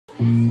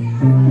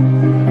There's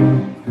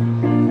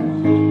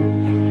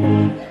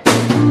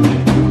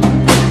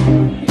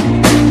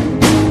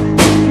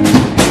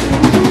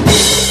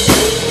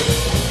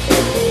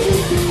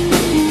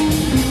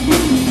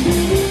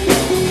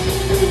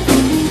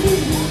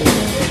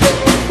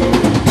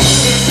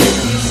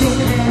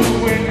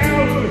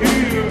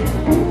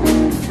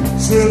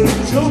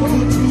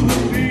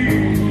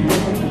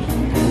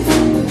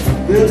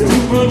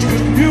too much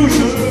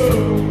confusion,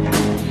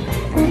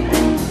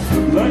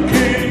 I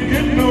can't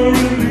get no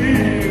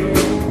relief.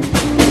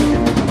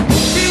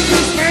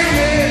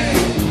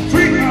 Businessman,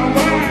 treat my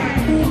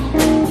wife,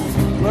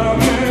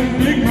 plowman,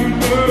 dig my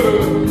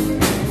nerve.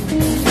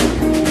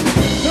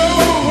 No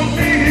one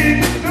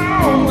needs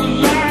on the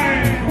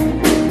line,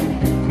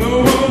 no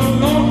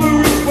one on the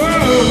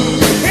reserve.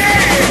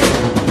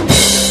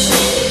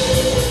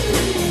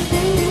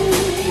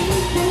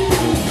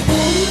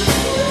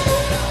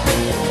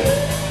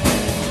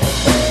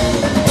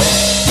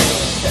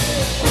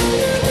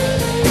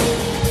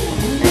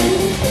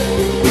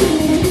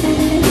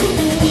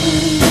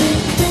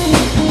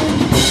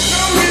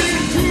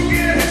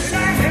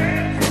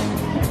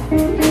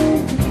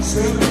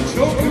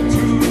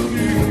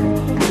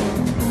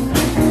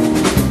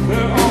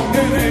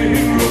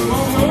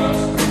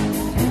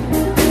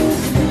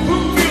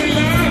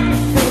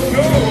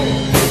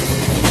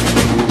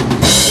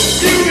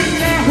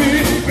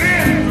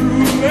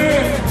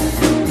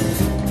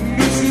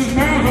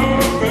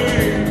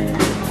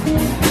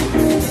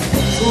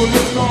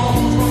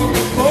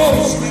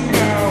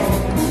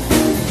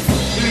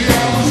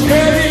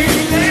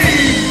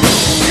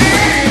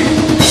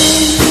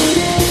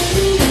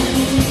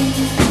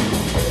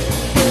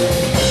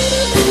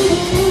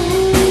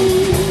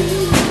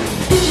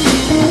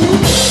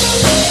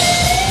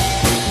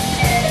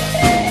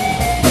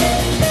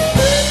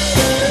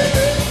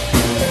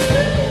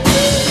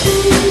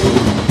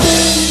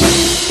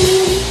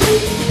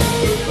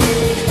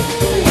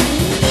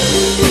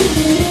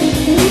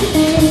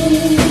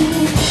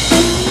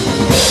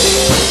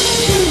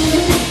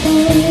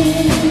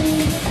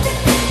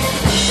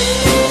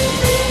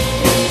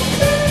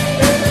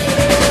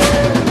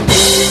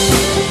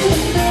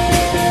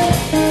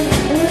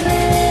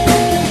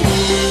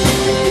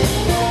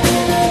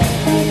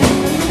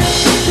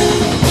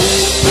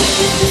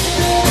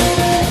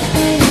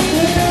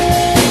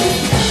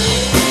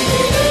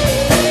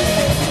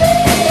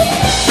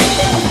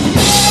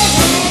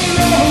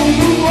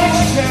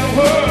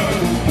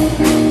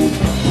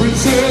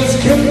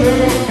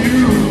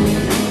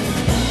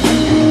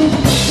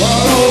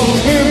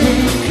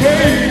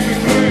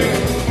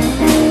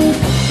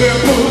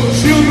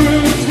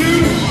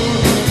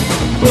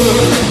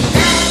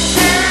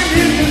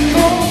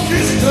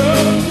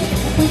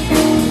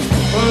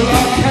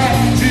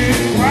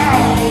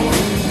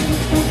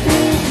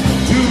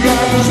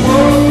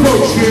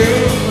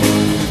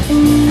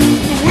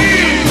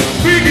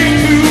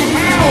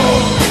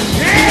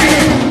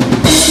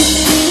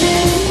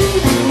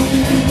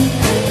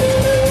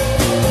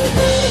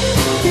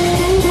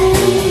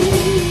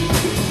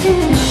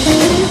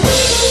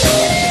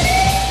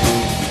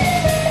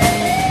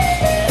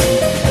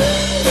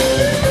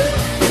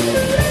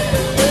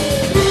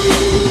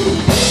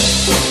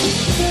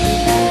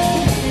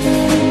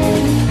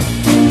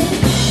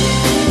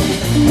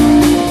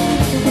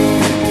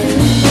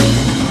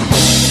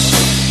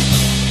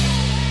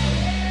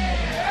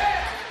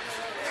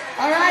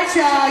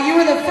 Y'all, you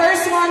were the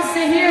first ones to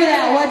hear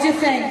that. What'd you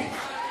think?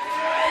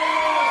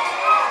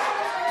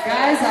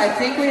 Guys, I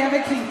think we have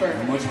a keeper.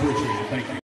 Much appreciated. Thank you.